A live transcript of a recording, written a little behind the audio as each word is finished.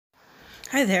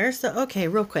Hi there. So, okay,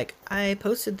 real quick. I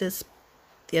posted this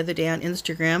the other day on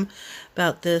Instagram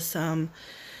about this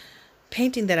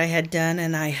painting that I had done,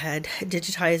 and I had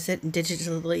digitized it and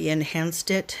digitally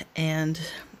enhanced it and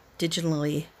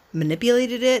digitally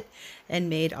manipulated it and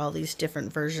made all these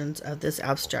different versions of this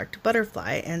abstract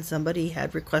butterfly. And somebody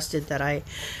had requested that I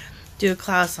do a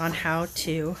class on how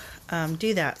to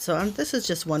do that. So, this is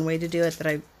just one way to do it that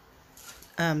I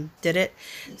did it.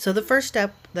 So the first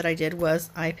step that I did was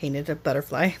I painted a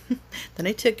butterfly. Then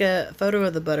I took a photo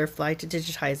of the butterfly to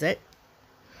digitize it.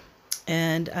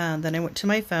 And then I went to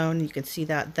my phone. You can see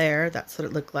that there. That's what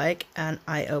it looked like. And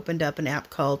I opened up an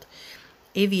app called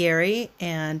Aviary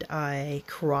and I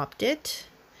cropped it.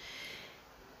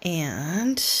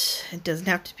 And it doesn't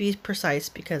have to be precise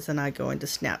because then I go into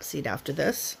Snapseed after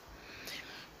this.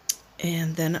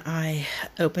 And then I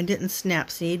opened it in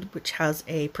Snapseed, which has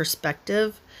a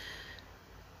perspective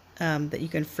that you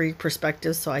can free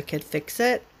perspective, so I could fix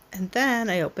it. And then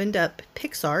I opened up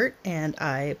PixArt and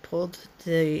I pulled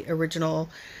the original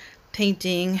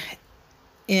painting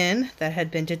in that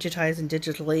had been digitized and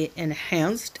digitally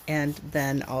enhanced, and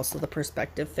then also the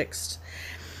perspective fixed.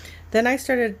 Then I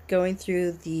started going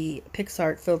through the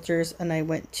PixArt filters and I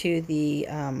went to the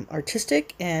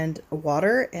artistic and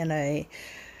water, and I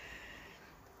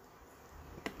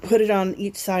put it on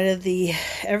each side of the,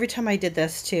 every time I did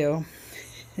this too,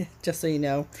 just so you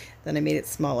know, then I made it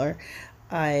smaller.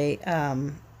 I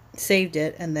saved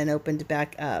it and then opened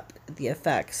back up the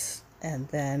effects and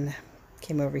then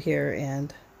came over here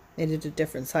and made it a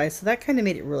different size. So that kind of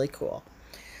made it really cool.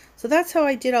 So that's how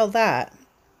I did all that.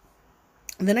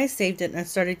 And then I saved it and I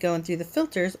started going through the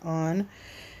filters on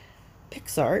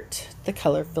PixArt, the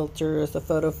color filters, the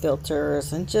photo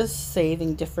filters, and just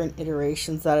saving different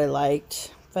iterations that I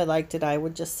liked. If I liked it, I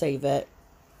would just save it.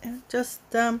 And just,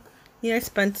 I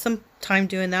spent some time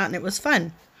doing that and it was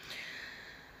fun.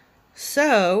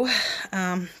 So,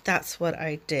 that's what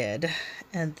I did.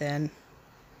 And then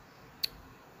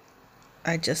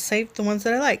I just saved the ones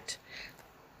that I liked.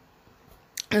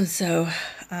 And so,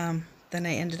 then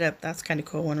I ended up, that's kind of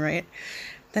cool one, right?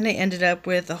 Then I ended up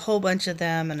with a whole bunch of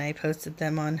them and I posted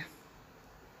them on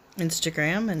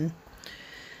Instagram, and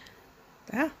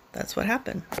yeah, that's what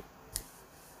happened.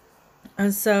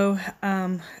 And so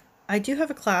I do have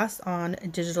a class on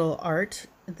digital art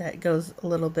that goes a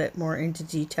little bit more into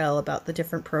detail about the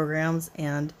different programs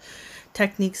and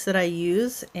techniques that I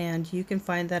use, and you can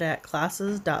find that at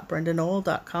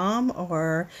classes.brendanoel.com,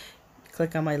 or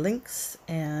click on my links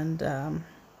and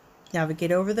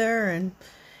navigate over there. And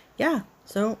yeah,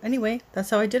 so anyway,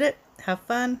 that's how I did it. Have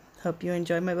fun. Hope you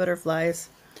enjoy my butterflies.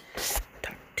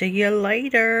 Talk to you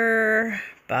later.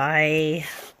 Bye.